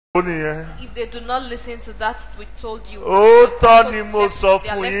If they do not listen to that we told you, they are left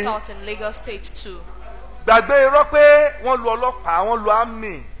out in Lagos State too.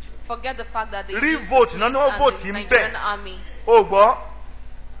 Forget the fact that they use the police and the Nigerian army.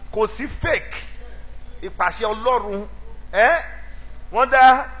 Kò sí fake ìpàṣẹ Ọlọ́run wọ́n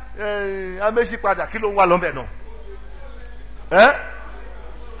dá Améṣí padà kí ló ń wá lọ́nbẹ̀ náà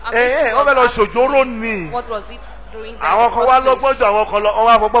wọ́n fẹ́ lọ ṣòjóró ni àwọn kan wá lọ́gbọ́n jù àwọn kan lọ wọ́n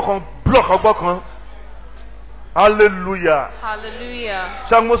wá fọgbọ́n kan block ọgbọ́n kan hallelujah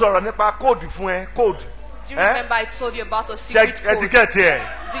ṣé mo sọ̀rọ̀ nípa code fún ẹ code. Do you remember I told you about a secret code? Etiquette here.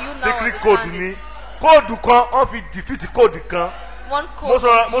 Do you now secret understand code ni code kan wọ́n fi defeat code kan. One code is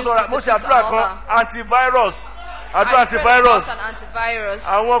used to defeat another. Antivirus. Antivirus.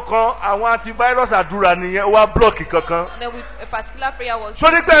 Àwọn kan àwọn antivirus àdúrà nìyẹn wá block kankan. And then a particular prayer was. So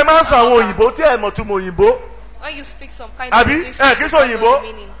ní pé ẹ máa ń sọ àwọn òyìnbó tí ẹ mọ̀ túmọ̀ òyìnbó. When you speak some kind of English, kì í sọ òyìnbó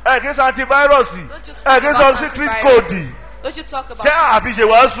kì í sọ antivirus kì í sọ secret code. Don't you talk about? Ṣé àfiṣe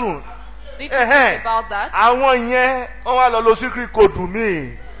wàásù? Did you talk about that? Àwọn yẹn wọ́n wá lọ lo secret code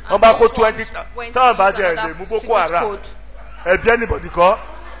mi. Wọ́n bá kó 20 táwọn bá jẹ ẹ̀dẹ̀ mú Boko Haram. Ẹ̀bí anybody kọ́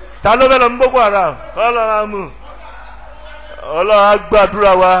ta ló fẹ́ lọ mú Boko Haram Ọlọ́run á mú Ọlọ́run á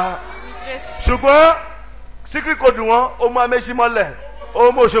gbàdúrà wa ṣùgbọ́n secret code wọn ó mú Améṣí mọ́lẹ̀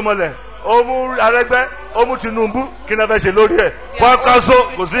ó mú Òṣè mọ́lẹ̀ ó mú Arẹ́gbẹ́ ó mú Tinubu kí ni wọ́n fẹ́ ṣe lórí ẹ̀ wọ́n káṣó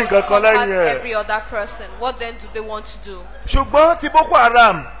kò sí nǹkan kan lẹ́yìn ẹ̀. Every other person, what then do they want to do? ṣùgbọ́n ti Boko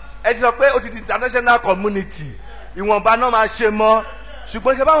Haram ẹ ti sọ pé ó ti di international community ìwọ̀nba náà máa ṣe mọ́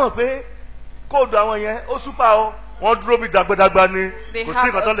ṣùgbọ́n ṣe bá wọn pé kóòdù àwọn yẹn ó súpà o wọ́n dúró bí dàgbàdàgbà ni kò sí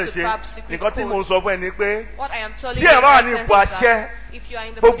nǹkan tó lè ṣe nǹkan tí mò ń sọ fún ẹ ni pé tí ẹ bá wà ní ipò àṣẹ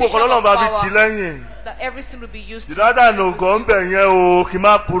gbogbo ọ̀kan lọ́nà bá fi tì lẹ́yìn ìdádà ní ògọ́ ń bẹ̀ yẹn o kì í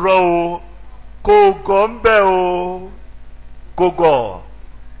má purọ́ o kò gọ́ ń bẹ̀ o kò gọ̀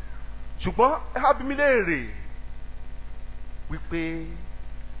ṣùgbọ́n ẹ á bí mi léèrè wípé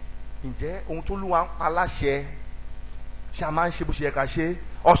ǹjẹ́ ohun tó lúwa ń pa láṣẹ ṣé a máa ń ṣe bó ṣe yẹ ká ṣe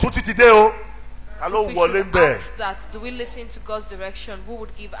Ọ̀ṣun ti dé o. If we should ask that, do we listen to God's direction? Who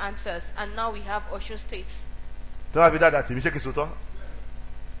would give answers? And now we have Osun State. Left to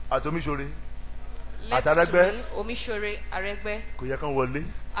me, Omishore, Aregbe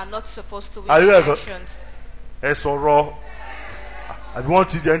are not supposed to win elections. But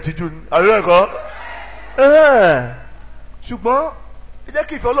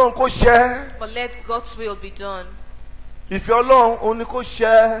let God's will be done. Ìfẹ́ Ọlọ́run òun ni kó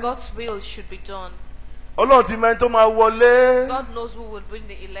ṣẹ. God's will should be done. Ọlọ́run ti mẹ́ni tó máa wọlé. God knows who will win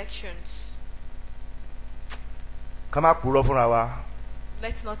the elections. Ká má purọ́ fúnra wa.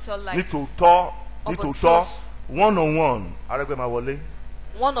 Let's not tell lies. Nítòótọ́ one-on-one Arẹ́gbẹ́ máa wọlé.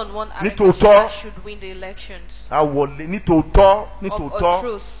 One-on-one Arẹ́gbẹ́ should win the elections. A wọlé nítòótọ́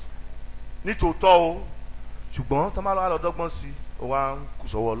o ṣùgbọ́n tó máa lọ́wọ́ àlọ́dọ́gbọ́n sí i ó wá ń kù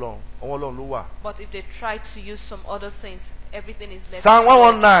sọ́wọ́ Ọlọ́run. But if they try to use some other things, everything is left. Psalm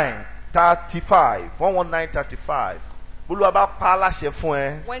 119:35.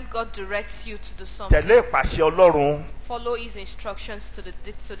 When God directs you to do something, follow His instructions to the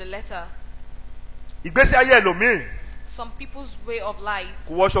letter. Some people's way of life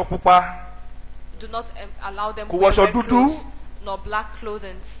do not allow them to wear red clothes nor black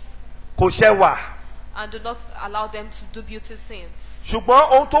clothing, and do not allow them to do beauty things. But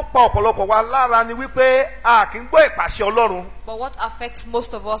what affects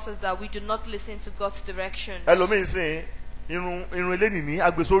most of us is that we do not listen to God's directions.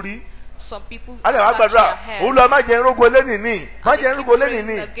 Some people attach their hair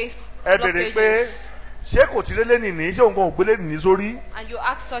and you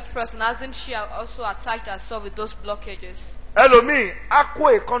ask such person, hasn't she also attacked herself with those blockages?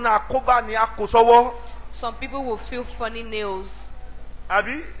 Some people will feel funny nails.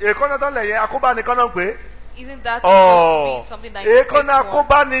 Isn't that supposed to be something that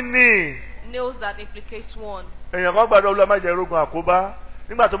implicates one? Nails that implicates one.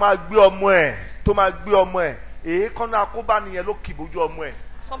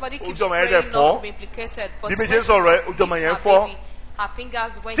 Somebody keeps praying not to be implicated, but when she was her baby, her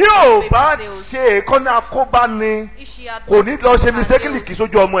fingers went to the baby's nails. If she had not her nails,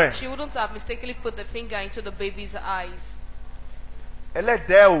 she wouldn't have mistakenly put the finger into the baby's eyes. And her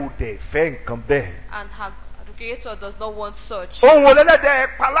creator does not want such. What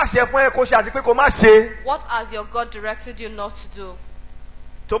has your God directed you not to do?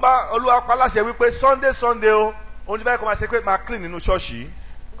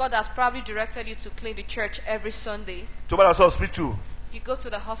 God has probably directed you to clean the church every Sunday. If you go to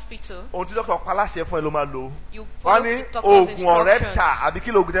the hospital, ohun tí dókítà pa láṣẹ fún ẹ ló máa lò. you wọ́n follow ní the doctor's oògùn ọ̀rẹ́ instructions. tà àbí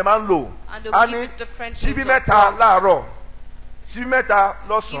kí lóògùn tẹ máa ń lò. And a they'll give ní you different síbí names of mẹ́ta drugs. láàárọ̀ síbí mẹ́ta Giving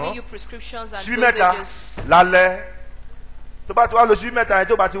lọ́sàn-án you prescriptions and síbí mẹ́ta dosages. lálẹ́ tó bá ti wá lo síbí mẹ́ta yẹn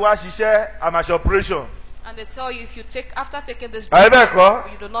tó bá ti wá ṣiṣẹ́ àmàṣe operation. And they tell you if you take after taking this Àyè drug, bẹ́ẹ̀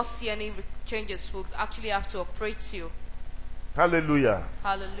kọ́. you do not see any changes, we'll actually have to operate you. hallelujah.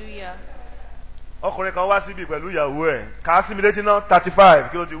 Hallelujah. ọkùnrin kan wá síbi pẹ̀lú ìyàwó ẹ̀ kà á sí mi létí náà 35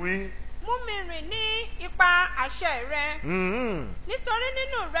 kí ló ti wí. mú mi rìn ní ipa àṣẹ rẹ nítorí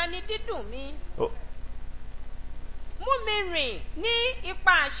nínú rẹ ni dídùn mi. mú mi rìn ní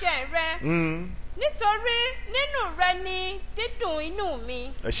ipa àṣẹ rẹ nítorí nínú rẹ ni dídùn inú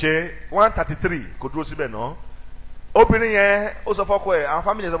mi. ẹ ṣe 133 kò dúró síbẹ̀ náà obìnrin yẹn ó sọ fọ́kọ ẹ̀ àwọn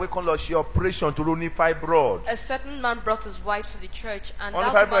family yẹn sọ pé kán lọ ṣe operation tó ló ní fibroid. A certain man brought his wife to the church, and Only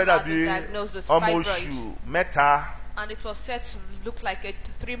that fibroid woman had been àbí diagnosed with ọmọ fibroid, oṣù mẹ́ta. and it was said to look like a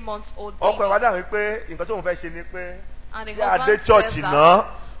 3-month-old ọkọ ẹ̀ wá baby. dà wípé nǹkan tó ń fẹ́ ṣe ni pé And the bí a dé husband church said náà that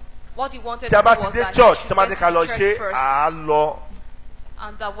what he wanted tí a to bá do ti was dé that church he tó bá should ní get ká to lọ the ṣe church first, à á lọ.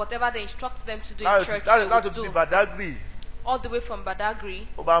 and that whatever they instruct them to do in church, they láti would bí do. Badagry All the way from Badagry,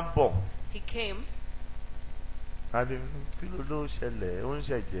 ó bá ń bọ̀. he came. àbí kí ló ló ṣẹlẹ̀ ó ń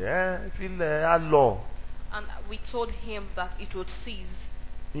ṣẹ̀jẹ̀ ẹ́ fílẹ̀ á lọ. And we told him that it would cease.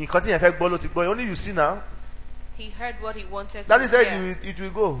 nǹkan tí yẹn fẹ́ gbọ́ ló ti gbọ́ yẹn only you see now. He heard what he wanted Daddy to said hear. it will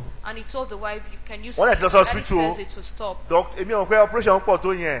go. And he told the wife, can you see? Wọ́n lè ti lọ sí Daddy hospital. says it will stop. èmi ò pé operation pọ̀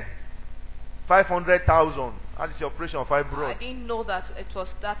tó yẹn 500,000 láti ṣe operation I fibroid didn't know that it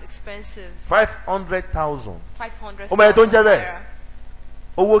was that expensive. 500,000 500,000 ó mọ ẹni tó ń jẹ́ bẹ́ẹ̀? naira.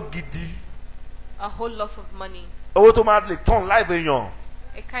 owó gidi A whole lot of money. owó tó máa lè turn life èèyàn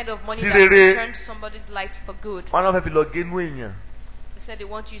A kind of money Sí that rere. will turn somebody's life for good. wọn náà fẹ́ fi lọ génú èèyàn They said they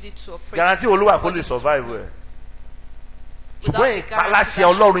want to use it to operate. guarantee olúwa kó lè somebody's survive soul. ẹ̀ Without ṣùgbọ́n a guarantee ìpaláṣẹ that she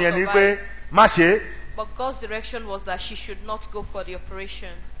ọlọ́run will yẹn ni survive. pé má ṣe é. But God's direction was that she should not go for the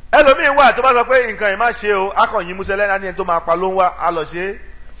operation. ẹlòmíín wà tó bá sọ pé nǹkan ẹ̀ má ṣe o akọ̀yìn musẹ́lẹ̀ náà ní ẹni tó máa pa ló ń wá á lọ ṣe é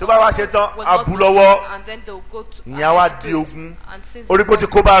tó bá wá ṣe tán Will á not bú do lọ́wọ́ it, and then they'll go to ìyẹn á wá and di do it. ogun And since orí kó ti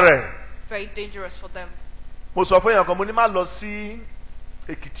kó bá rẹ̀. very dangerous for them. mo sọ fún èèyàn kan mo ní má lọ sí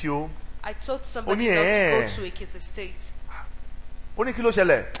Èkìtì o I told somebody Ó ní not to ẹ̀. go to Ekiti State. ó ní kí ló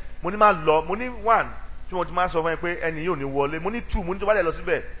ṣẹlẹ̀ mo ní má lọ mo ní one tí mo ti máa sọ fún ẹ pé ẹni yóò ní wọlé mo ní two mo ní tó bá lè lọ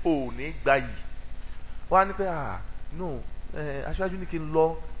síbẹ̀ ò ní gbà yìí wọ́n á ní pé no aṣáájú ní kí n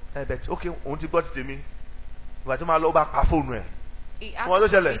lọ but ok òun ti gbọ́ ti tèmi ìgbà tó máa lọ ó bá pa fóònù ẹ̀ He Wọ́n ló asked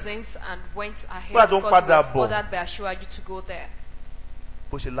for ṣẹlẹ̀? reasons and went ahead Nígbà tó ń because he padà was bọ̀. ordered by Asiwaju to go there.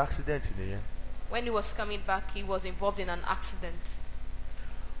 bó ṣe l'accident nìyẹn. When he was coming back, he was involved in an accident.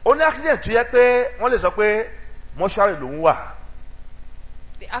 ó ní accident tó yẹ pé wọ́n lè sọ pé mọ́ṣúárì lòún wà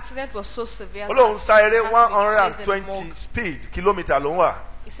The accident was so severe ó lóun sá eré he had to be placed in 120 morgue. speed kilometre lòún wà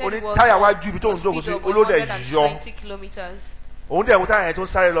He ó said ní it was táyà on wájú ibi tóun a jókòó sí speed of olóde yọ 120 kilometers. òun dẹ̀ wo táyà yẹn tó ń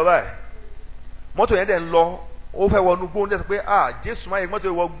sáré lọ báyìí mọ́tò yẹn dẹ̀ ń lọ ó fẹ́ wọnú gbó ó ń dẹ̀ sọ pé jésù máa yẹ kí mọ́tò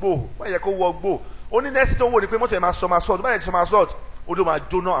yẹn wọ gbó má yẹ kó wọ gbó ó ní nẹ́ẹ̀sì tó ń wò ni pé mọ́tò yẹn máa sọ tó bá yẹ ti sọ ó ló máa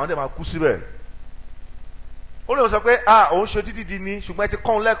jóná àwọn dẹ̀ máa kú síbẹ̀ ó lóun sọ pé òun ṣe títí di ni ṣùgbọ́n ẹ ti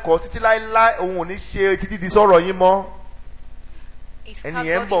kọ́ òun lẹ́kọ̀ọ́ títí láéláé òun ò ní ṣe títí di sọ̀rọ̀ yín mọ́ His ẹni car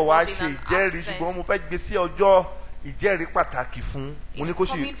yẹn ń got bọ̀ wá involved in ṣe an ìjẹ́rìí accident. ṣùgbọ́n mo fẹ́ gbé sí ọjọ́ ìjẹ́rìí pàtàkì fún mo He's ní kó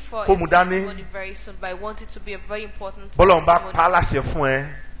sì coming for kó a mu dání testimony very soon, but I want it to be a very important bọ́lọ́run bá testimony. pa á láṣẹ fún ẹ.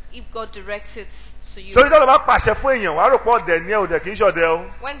 If God directs it to you. torí tọ́lọ́ bá pàṣẹ fún èèyàn wàá rò pọ̀ ọ̀dẹ̀ ní ẹ̀ òdẹ̀ kì í ṣọ̀dẹ̀ o.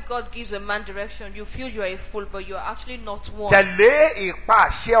 When God gives a man direction, you feel you are a fool, but you are actually not one. tẹ̀lé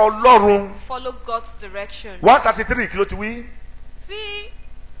ìpàṣẹ ọlọ́run. Follow God's direction. 133 kí ló ti wí. fi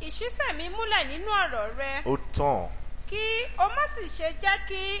ìṣísẹ̀ mi múlẹ̀ nínú ọ̀rọ̀ rẹ ó tàn. kí o má sì ṣe jẹ́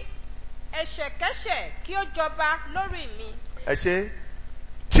kí ẹ̀ṣẹ̀kẹ́ṣẹ̀ kí ó jọba lórí mi. ẹ ṣe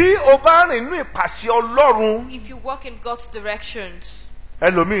tí o bá rìn nínú ìpàṣẹ ọlọ́run If you walk in God's directions,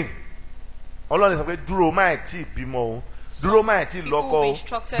 ẹlòmíì ọlọ́run sọ pé dúró máì tí ì bímọ o dúró máì tí ì people lọ́kọ will be o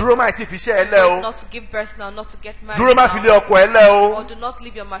instructed dúró máì tí ì fiṣẹ́ ẹ lẹ́ o not to give birth now, not to get married dúró má fi lé now, ọkọ ẹ lẹ́ o or do not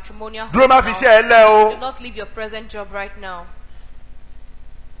leave your matrimonial dúró má home fi now. iṣẹ́ ẹ lẹ́ o. Do not leave your present job right now.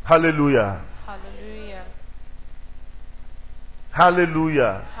 hallelujah Hallelujah.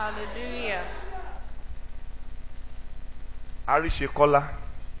 hallelujah. Hallelujah. àríṣekọ́lá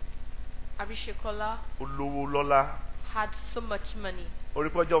Abishekola olówó lọ́lá had so much money.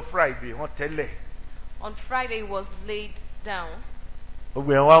 orípọ́jọ́ friday wọ́n tẹ́lẹ̀ On Friday, he was laid down,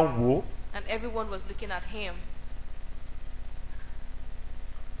 gbogbo ẹ̀ wá ń wò ó and everyone was looking at him.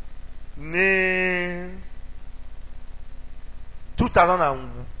 ní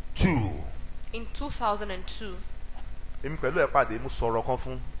 2002 In 2002, èmi pẹ̀lú ẹ̀ pàdé mo sọ̀rọ̀ kan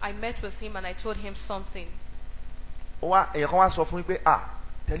fún I met with him and I told him something. èèyàn kan wá sọ fún mi pé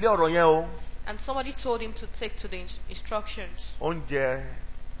tẹ̀lé ọ̀rọ̀ yẹn o. And somebody told him to take to the instructions. Oúnjẹ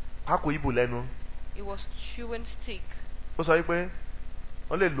pákó ìbò lẹ́nu. He was chewing stick. Ó sọ wípé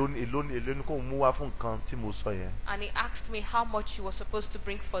wọ́n lè èlò kó mú wá fún nǹkan tí mo sọ yẹn. And he asked me how much he was supposed to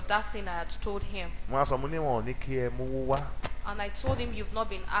bring for that thing I had told him. Mo á sọ mo ní wọn ò ní kí ẹ mówó wá. And I told him you've not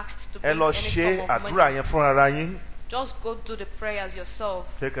been asked to bring any form of money. Ẹ lọ ṣe àdúrà yẹn fún ara yín. Just go do the prayers yourself.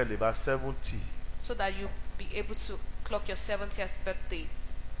 Take a lè 70. So that you be able to clock your 70th birthday.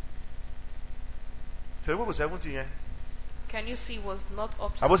 Ṣé gbogbo 70 yẹn? Can you see he was not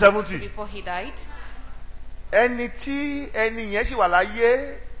up to about 70 before he died? Ẹni tí ẹni yẹn ṣì wà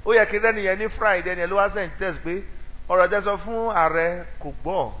láyé ó yẹ kí ẹni yẹn ní Friday ẹni ẹ ló wá send text pé ọ̀rọ̀ tẹ́ sọ fún ààrẹ kò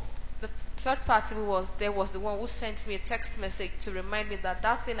gbọ́. The third party who was there was the one who sent me a text message to remind me that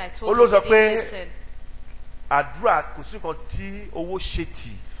thing I told him he didn't listen. Àdúrà kò sí kan tí owó ṣe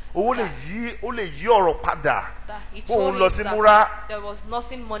tì. Owó lè yí ọ̀rọ̀ padà. Òun lọ sí múra. There was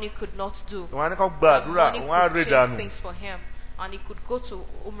nothing money could not do. Wọ́n á ní kó gba àdúrà, wọ́n á rè dànù. Things for him, and he could go to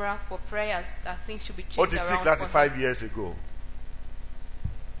Umrah for prayers that things should be changed around. Ó ti sick láti 5 years ago.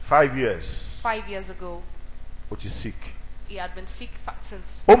 5 years. 5 years ago. Ó ti sick. He had been sick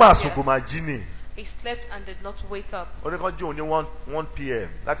since. Ó máa sùn kò máa jí ni. He slept and did not wake up. Ó ní kó jí òun ní 1 p.m.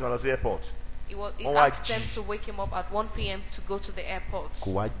 láti máa lọ sí airport. He asked them to wake him up at 1 p.m. to go to the airport.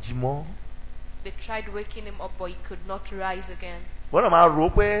 Kò wá jí mọ́. They tried waking him up, but he could not rise again. Wọ́n náà máa rò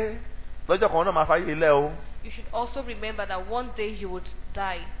ó pé lọ́jọ́ kan náà máa fàyè ilẹ̀ o. You should also remember that one day you would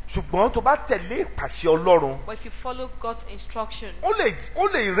die. Ṣùgbọ́n tó bá tẹ̀lé ìpàṣẹ Ọlọ́run. But if you follow God's instruction. Ó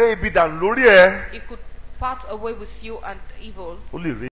lè ré ibi dànù lórí ẹ. He could part away with you and evil. Ó lè ré